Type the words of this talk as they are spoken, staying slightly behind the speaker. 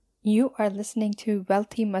You are listening to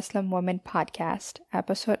Wealthy Muslim Woman Podcast,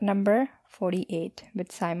 episode number 48 with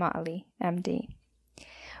Saima Ali, MD.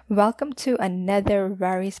 Welcome to another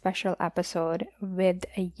very special episode with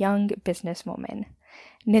a young businesswoman.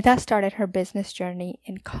 Nida started her business journey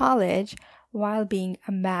in college while being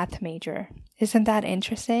a math major. Isn't that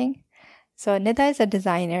interesting? So Nida is a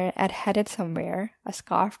designer at Headed Somewhere, a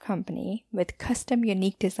scarf company with custom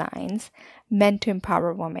unique designs meant to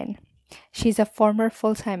empower women. She's a former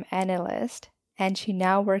full-time analyst, and she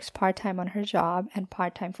now works part-time on her job and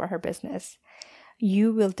part-time for her business.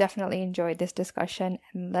 You will definitely enjoy this discussion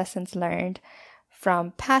and lessons learned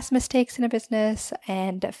from past mistakes in a business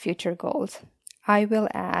and future goals. I will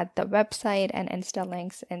add the website and Insta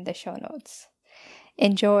links in the show notes.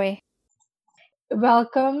 Enjoy!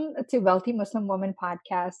 Welcome to Wealthy Muslim Woman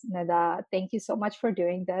Podcast, Nida. Thank you so much for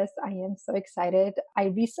doing this. I am so excited. I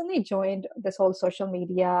recently joined this whole social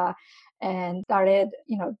media and started,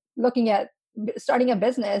 looking at starting a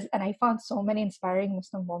business, and I found so many inspiring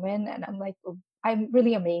Muslim women, and I'm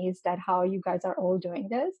really amazed at how you guys are all doing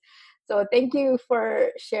this. So thank you for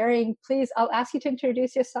sharing. Please, I'll ask you to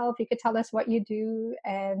introduce yourself. You could tell us what you do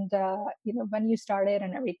and when you started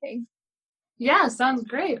and everything. Yeah, sounds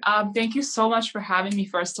great. Thank you so much for having me,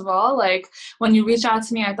 first of all. When you reached out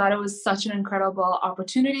to me, I thought it was such an incredible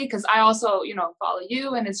opportunity because I also, follow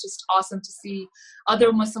you, and it's just awesome to see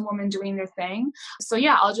other Muslim women doing their thing. So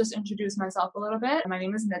yeah, I'll just introduce myself a little bit. My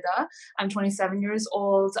name is Nida. I'm 27 years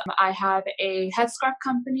old. I have a headscarf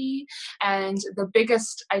company, and the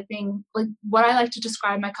biggest, I think, what I like to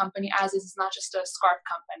describe my company as is it's not just a scarf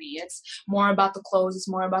company. It's more about the clothes. It's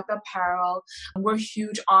more about the apparel. We're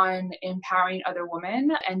huge on empowering other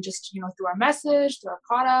women, and just through our message, through our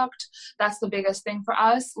product, that's the biggest thing for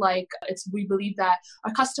us. We believe that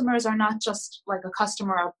our customers are not just like a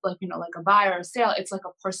customer, like a buyer or a sale. It's like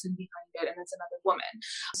a person behind it, and it's another woman.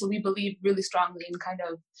 So we believe really strongly in kind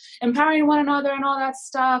of empowering one another and all that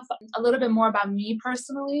stuff. A little bit more about me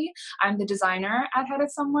personally. I'm the designer at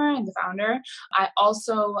Headed Somewhere and the founder. I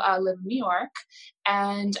also live in New York,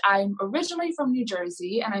 and I'm originally from New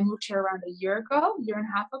Jersey, and I moved here around a year and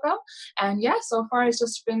a half ago. And yeah, so far it's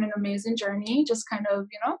just been an amazing journey, just kind of,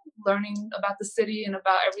 learning about the city and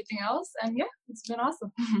about everything else. And yeah, it's been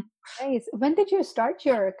awesome. Nice. When did you start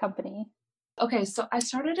your company? Okay, so I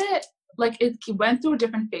started it, it went through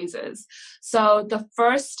different phases. So the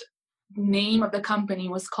first name of the company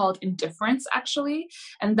was called Indifference, actually,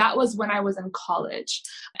 and that was when I was in college,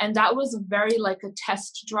 and that was very like a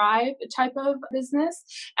test drive type of business.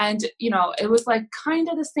 And it was like kind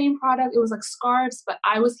of the same product. It was like scarves, but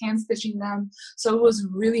I was hand stitching them, so it was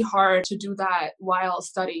really hard to do that while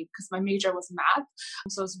studying because my major was math,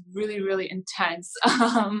 so it was really, really intense.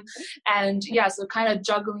 And yeah, so kind of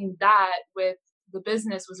juggling that with the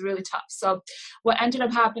business was really tough. So what ended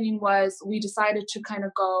up happening was we decided to kind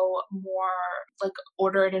of go more like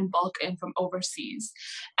order it in bulk and from overseas.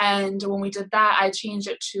 And when we did that, I changed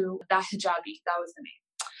it to That Hijabi. That was the name.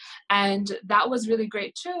 And that was really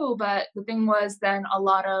great too. But the thing was, then a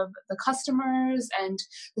lot of the customers and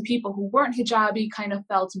the people who weren't hijabi kind of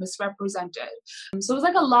felt misrepresented. So it was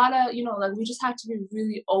like a lot of, we just had to be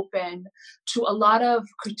really open to a lot of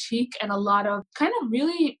critique and a lot of kind of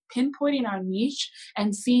really pinpointing our niche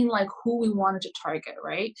and seeing like who we wanted to target,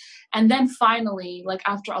 right? And then finally, like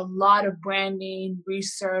after a lot of branding,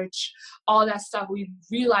 research, all that stuff, we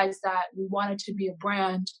realized that we wanted to be a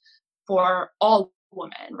brand for all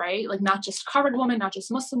women, right? Like not just covered women, not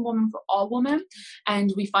just Muslim women, for all women. And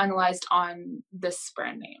we finalized on this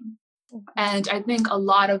brand name. And I think a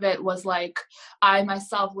lot of it was like I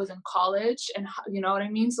myself was in college, and you know what I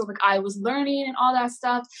mean? So like I was learning and all that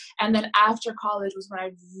stuff. And then after college was when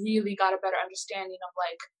I really got a better understanding of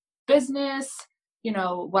like business,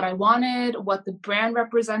 what I wanted, what the brand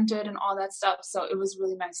represented and all that stuff. So it was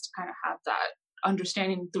really nice to kind of have that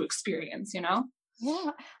understanding through experience,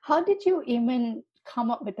 Yeah. How did you even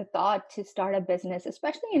come up with the thought to start a business,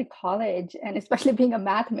 especially in college, and especially being a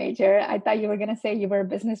math major? I thought you were going to say you were a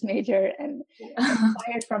business major and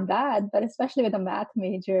inspired from that, but especially with a math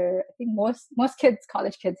major, I think most kids,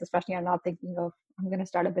 college kids especially, are not thinking of, I'm going to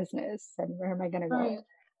start a business and where am I going to go?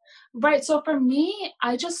 Right. So for me,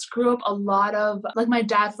 I just grew up a lot of, like my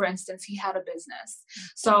dad, for instance, he had a business.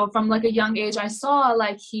 So from like a young age, I saw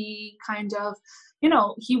like he kind of,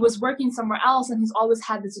 he was working somewhere else, and he's always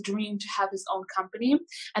had this dream to have his own company.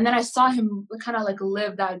 And then I saw him kind of like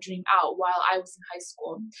live that dream out while I was in high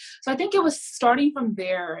school. So I think it was starting from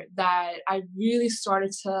there that I really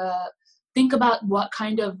started to think about what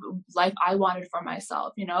kind of life I wanted for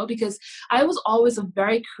myself, you know, because I was always a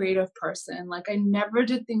very creative person. Like I never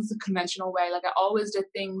did things the conventional way. Like I always did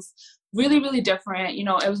things really, really different. You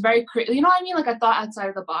know, it was very creative. You know what I mean? Like I thought outside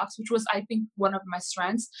of the box, which was, I think, one of my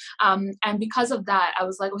strengths. And because of that, I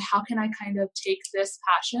was like, well, how can I kind of take this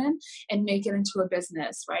passion and make it into a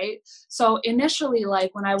business, right? So initially,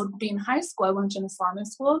 like when I would be in high school, I went to an Islamic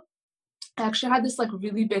school. I actually had this like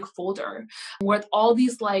really big folder with all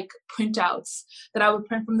these like printouts that I would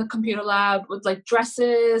print from the computer lab with like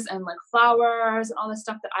dresses and like flowers and all this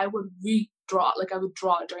stuff that I would redraw. Like I would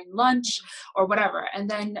draw during lunch or whatever. And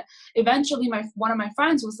then eventually one of my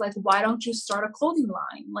friends was like, why don't you start a clothing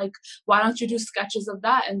line? Like, why don't you do sketches of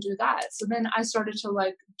that and do that? So then I started to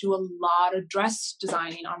like do a lot of dress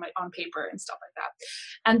designing on paper and stuff like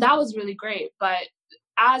that. And that was really great. But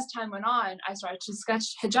as time went on, I started to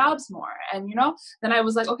sketch hijabs more. And, you know, then I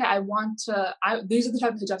was like, okay, these are the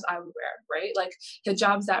type of hijabs I would wear, right? Like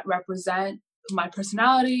hijabs that represent my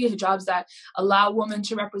personality, hijabs that allow women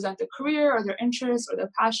to represent their career or their interests or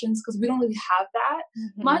their passions, because we don't really have that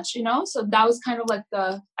much, you know? So that was kind of like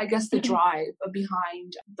the drive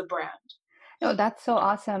behind the brand. No, that's so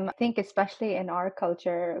awesome. I think especially in our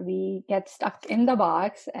culture, we get stuck in the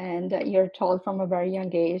box, and you're told from a very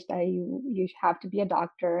young age that you have to be a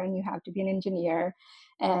doctor and you have to be an engineer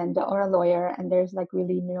and or a lawyer, and there's like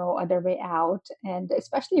really no other way out. And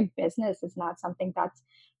especially business is not something that's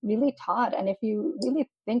really taught. And if you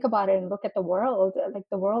really think about it and look at the world, like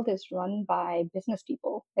the world is run by business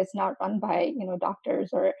people. It's not run by, you know,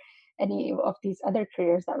 doctors or any of these other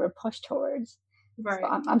careers that we're pushed towards. Right.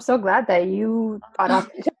 So I'm so glad that you thought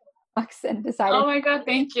out the box and decided. Oh my God,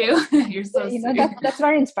 thank you. You're so you know, that's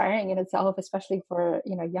very inspiring in itself, especially for,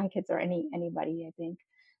 you know, young kids or anybody, I think.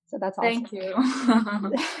 So that's awesome. Thank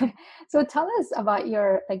you. So tell us about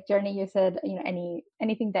your like journey. You said, you know,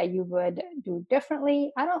 anything that you would do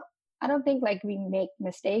differently. I don't think like we make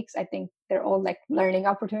mistakes. I think they're all like learning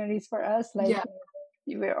opportunities for us. Like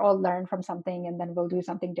we're all learn from something and then we'll do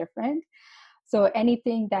something different. So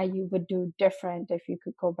anything that you would do different if you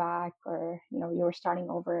could go back, or, you know, you were starting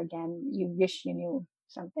over again, you wish you knew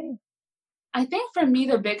something? I think for me,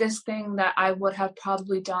 the biggest thing that I would have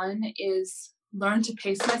probably done is learn to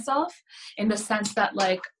pace myself, in the sense that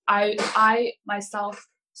like I myself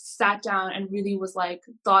sat down and really was like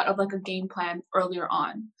thought of like a game plan earlier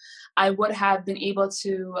on. I would have been able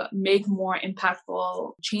to make more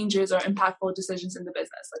impactful changes or impactful decisions in the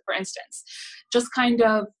business. Like for instance, just kind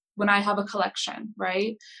of when I have a collection,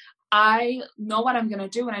 right? I know what I'm going to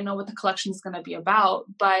do and I know what the collection is going to be about,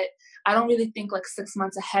 but I don't really think like 6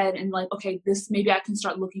 months ahead and like, okay, this, maybe I can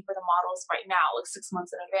start looking for the models right now, like 6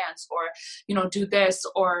 months in advance, or, you know, do this,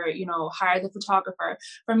 or, you know, hire the photographer.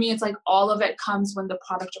 For me, it's like all of it comes when the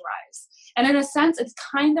product arrives. And in a sense, it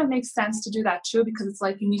kind of makes sense to do that too, because it's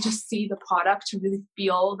like you need to see the product to really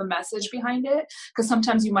feel the message behind it. Because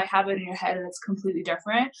sometimes you might have it in your head and it's completely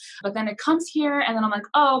different. But then it comes here and then I'm like,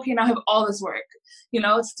 oh, okay, now I have all this work, you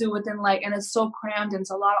know, it's due within like, and it's so crammed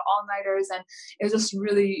into a lot of all-nighters and it's just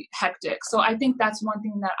really hectic. So I think that's one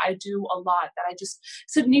thing that I do a lot, that I just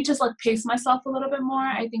need to like pace myself a little bit more.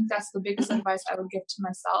 I think that's the biggest advice I would give to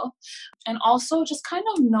myself. And also just kind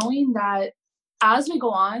of knowing that as we go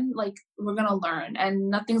on, like we're going to learn and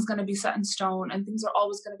nothing's going to be set in stone and things are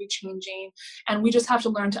always going to be changing. And we just have to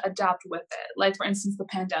learn to adapt with it. Like for instance, the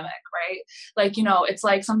pandemic, right? Like, you know, it's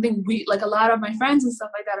like something like a lot of my friends and stuff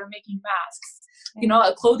like that are making masks, you know,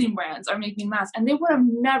 clothing brands are making masks, and they would have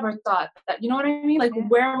never thought that, you know what I mean? Like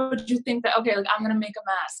where would you think that, okay, like I'm going to make a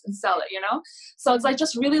mask and sell it, you know? So it's like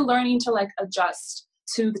just really learning to like adjust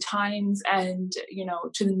to the times and, you know,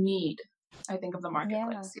 to the need, I think, of the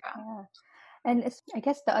marketplace. Yeah. And I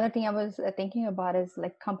guess the other thing I was thinking about is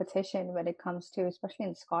like competition when it comes to, especially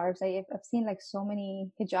in scarves. I've seen like so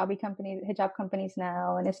many hijab companies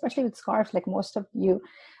now, and especially with scarves, like most of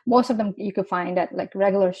them you could find at like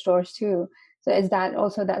regular stores too. So is that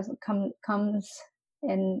also that comes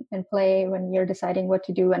in play when you're deciding what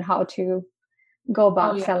to do and how to go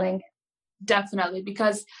about selling? Definitely,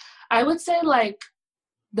 because I would say like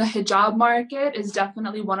the hijab market is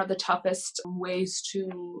definitely one of the toughest ways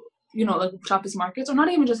to, you know, like toughest markets, or not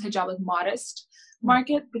even just hijab, like modest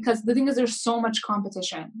market, because the thing is there's so much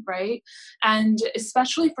competition, right? And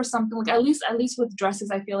especially for something like at least with dresses,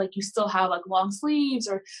 I feel like you still have like long sleeves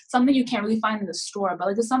or something you can't really find in the store. But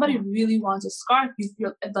like if somebody really wants a scarf, you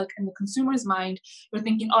feel like in the consumer's mind, you're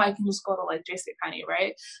thinking, oh, I can just go to like JCPenney,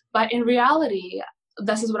 right? But in reality,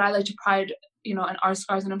 this is what I like to pride, you know, in our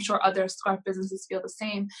scarves, and I'm sure other scarf businesses feel the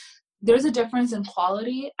same. There's a difference in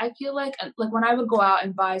quality. I feel like when I would go out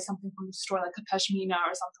and buy something from the store, like a pashmina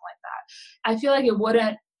or something like that, I feel like it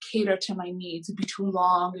wouldn't cater to my needs. It'd be too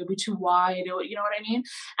long, it'd be too wide, you know what I mean?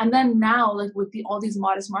 And then now, like with all these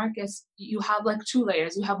modest markets, you have like two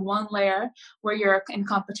layers. You have one layer where you're in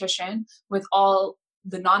competition with all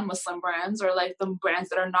the non-Muslim brands, or like the brands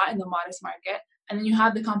that are not in the modest market. And then you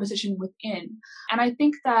have the competition within. And I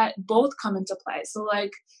think that both come into play. So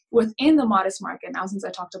like within the modest market, now since I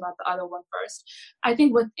talked about the other one first, I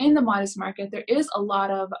think within the modest market, there is a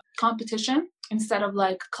lot of competition instead of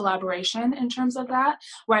like collaboration in terms of that,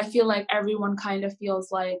 where I feel like everyone kind of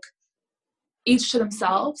feels like each to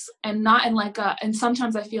themselves, and not in like and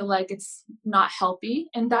sometimes I feel like it's not healthy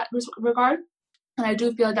in that regard. And I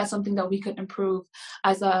do feel like that's something that we could improve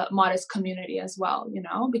as a modest community as well, you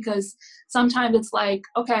know, because sometimes it's like,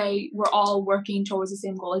 okay, we're all working towards the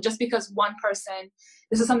same goal. Like just because one person,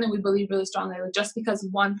 this is something we believe really strongly, like just because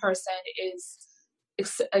one person is,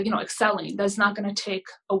 excelling, that's not going to take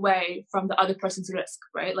away from the other person's risk,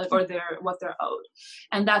 right? Like, or what they're owed.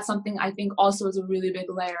 And that's something I think also is a really big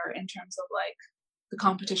layer in terms of like the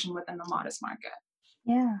competition within the modest market.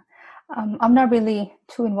 Yeah. I'm not really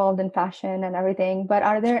too involved in fashion and everything, but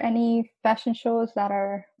are there any fashion shows that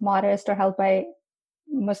are modest or held by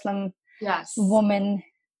Muslim women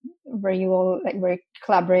where you all where you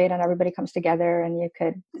collaborate and everybody comes together and you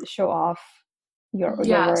could show off your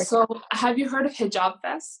work? So have you heard of Hijab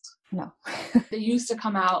Fest? No. They used to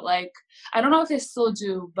come out, like, I don't know if they still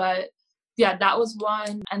do, but yeah, that was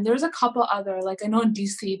one. And there's a couple other, like I know in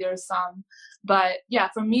DC there's some, but yeah,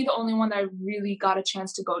 for me, the only one that I really got a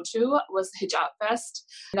chance to go to was Hijab Fest.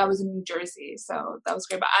 And that was in New Jersey. So that was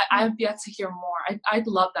great. But I have yet to hear more. I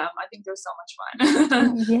love them. I think they're so much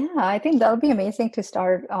fun. Yeah, I think that'll be amazing to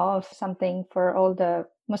start off something for all the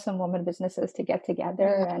Muslim women businesses to get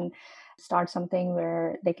together and start something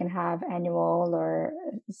where they can have annual or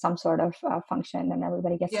some sort of function and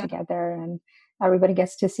everybody gets together and everybody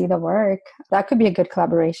gets to see the work. That could be a good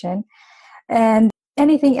collaboration. And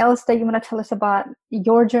anything else that you want to tell us about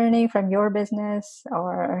your journey from your business,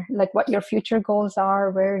 or like what your future goals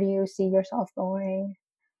are? Where do you see yourself going?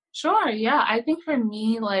 Sure. Yeah. I think for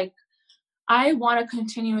me, like, I want to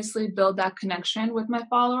continuously build that connection with my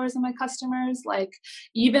followers and my customers. Like,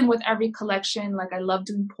 even with every collection, like I love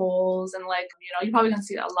doing polls and like, you're probably going to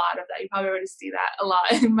see a lot of that. You probably already see that a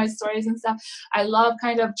lot in my stories and stuff. I love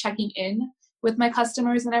kind of checking in with my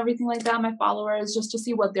customers and everything like that, my followers, just to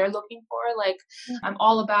see what they're looking for. Like, I'm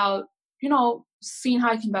all about, seeing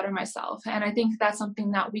how I can better myself. And I think that's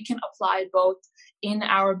something that we can apply both in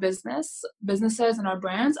our businesses and our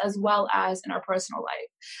brands, as well as in our personal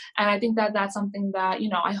life. And I think that that's something that,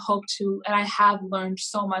 I hope to, and I have learned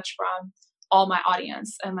so much from all my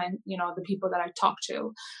audience and my, the people that I talk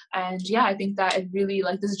to. And yeah, I think that it really,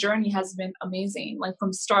 like, this journey has been amazing. Like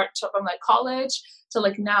from like college to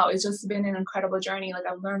like now, it's just been an incredible journey. Like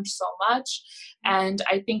I've learned so much. And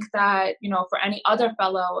I think that, for any other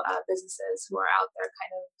fellow businesses who are out there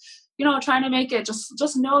kind of, trying to make it,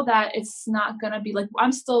 just know that it's not going to be like,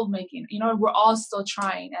 I'm still making, we're all still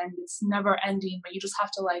trying and it's never ending, but you just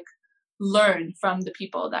have to like learn from the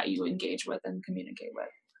people that you engage with and communicate with.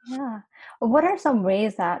 Yeah. What are some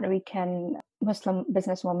ways that Muslim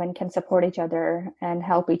businesswomen can support each other and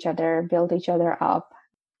help each other, build each other up?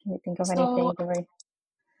 Can you think of anything?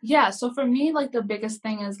 Yeah, so for me, like the biggest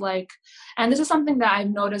thing is like, and this is something that I've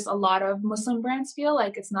noticed a lot of Muslim brands feel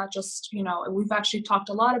like, it's not just, we've actually talked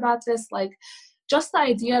a lot about this, like just the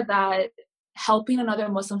idea that helping another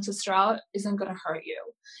Muslim sister out isn't going to hurt you,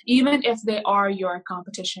 even if they are your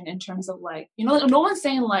competition in terms of like, no one's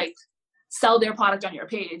saying like, sell their product on your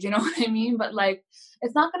page, you know what I mean? But like,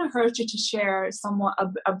 it's not going to hurt you to share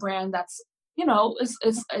a brand that's,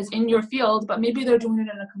 is in your field, but maybe they're doing it in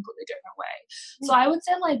a completely different way. So I would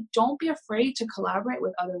say like, don't be afraid to collaborate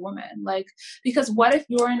with other women. Like, because what if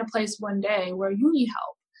you're in a place one day where you need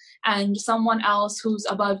help and someone else who's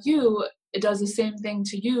above you, it does the same thing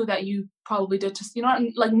to you that you probably did to,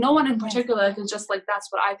 like no one in particular, like, it's just like, that's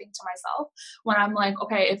what I think to myself when I'm like,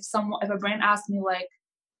 okay, if a brand asks me like,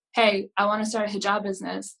 hey, I want to start a hijab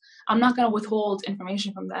business, I'm not going to withhold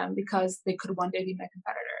information from them because they could one day be my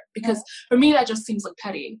competitor. Because for me, that just seems like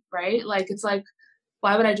petty, right? Like, it's like,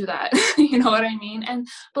 why would I do that? You know what I mean? And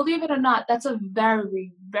believe it or not, that's a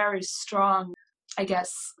very, very strong, I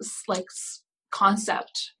guess, like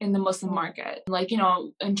concept in the Muslim market. Like,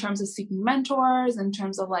 in terms of seeking mentors, in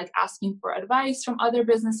terms of like asking for advice from other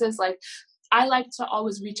businesses, like, I like to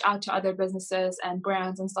always reach out to other businesses and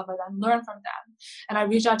brands and stuff like that and learn from them. And I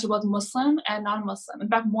reach out to both Muslim and non-Muslim, in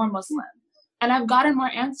fact, more Muslim. And I've gotten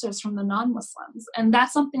more answers from the non-Muslims. And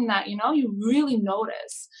that's something that, you really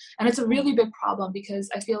notice. And it's a really big problem because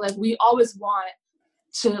I feel like we always want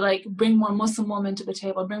to like bring more Muslim women to the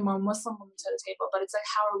table, bring more Muslim women to the table. But it's like,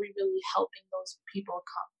 how are we really helping those people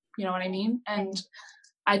come? You know what I mean? And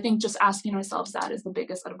I think just asking ourselves that is the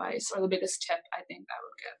biggest advice or the biggest tip I think I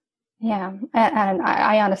would give. Yeah, and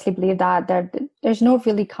I honestly believe that there's no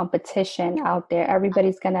really competition out there.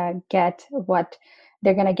 Everybody's gonna get what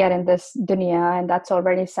they're gonna get in this dunya, and that's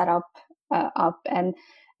already set up. And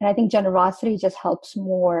I think generosity just helps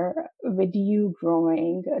more with you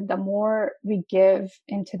growing. The more we give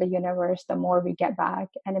into the universe, the more we get back,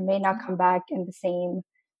 and it may not come back in the same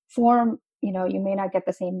form. You know, you may not get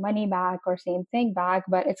the same money back or same thing back,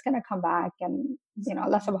 but it's gonna come back. And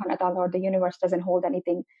Allah subhanahu wa ta'ala, or the universe, doesn't hold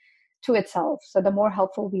anything to itself. So the more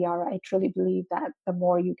helpful we are, I truly believe that the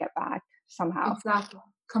more you get back somehow. Exactly.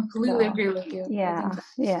 Completely agree with you. Yeah.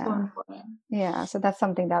 So important. Yeah. So that's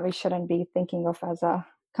something that we shouldn't be thinking of as a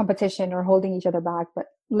competition or holding each other back, but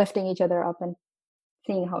lifting each other up and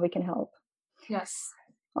seeing how we can help. Yes.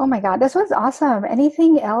 Oh my God, this was awesome.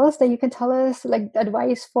 Anything else that you can tell us, like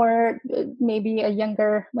advice for maybe a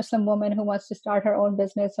younger Muslim woman who wants to start her own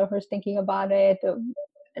business or who's thinking about it?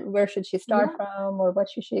 Where should she start from, or what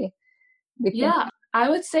should she be thinking? Yeah, I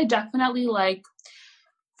would say definitely, like,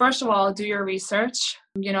 first of all, do your research.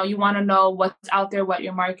 You know, you want to know what's out there, what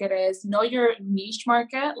your market is. Know your niche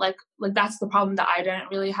market. Like that's the problem that I didn't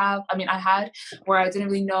really have. I mean, I had, where I didn't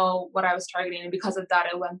really know what I was targeting. And because of that,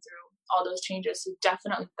 I went through all those changes. So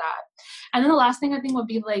definitely that. And then the last thing I think would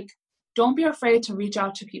be, like, don't be afraid to reach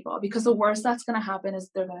out to people, because the worst that's going to happen is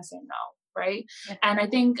they're going to say no, right? Yeah. And I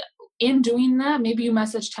think in doing that, maybe you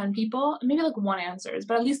message 10 people, maybe like one answers,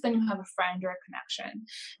 but at least then you have a friend or a connection.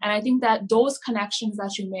 And I think that those connections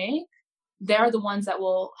that you make, they're the ones that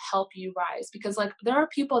will help you rise. Because like there are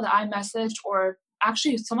people that I messaged, or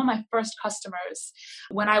actually some of my first customers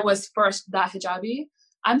when I was first that hijabi,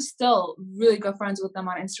 I'm still really good friends with them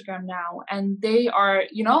on Instagram now. And they are,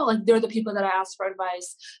 you know, like they're the people that I ask for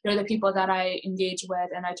advice. They're the people that I engage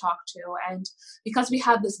with and I talk to. And because we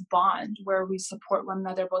have this bond where we support one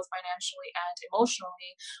another, both financially and emotionally,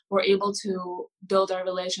 we're able to build our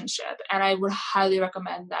relationship. And I would highly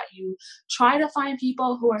recommend that you try to find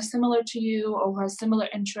people who are similar to you or who have similar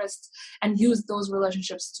interests, and use those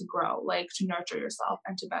relationships to grow, like to nurture yourself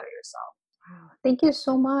and to better yourself. Thank you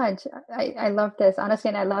so much. I love this, honestly,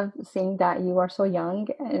 and I love seeing that you are so young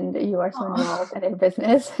and you are so involved and in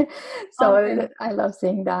business. So I love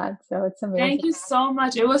seeing that. So it's amazing. Thank you so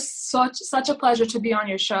much. It was such a pleasure to be on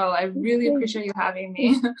your show. I really appreciate you having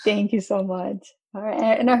me. Thank you so much. All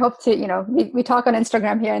right. And I hope to, you know, we talk on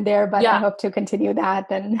Instagram here and there, but I hope to continue that.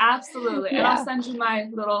 And absolutely. And I'll send you my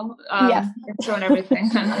little intro and everything.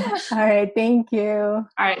 All right. Thank you. All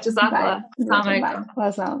right. Jazakallah.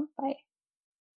 Bye. Bye.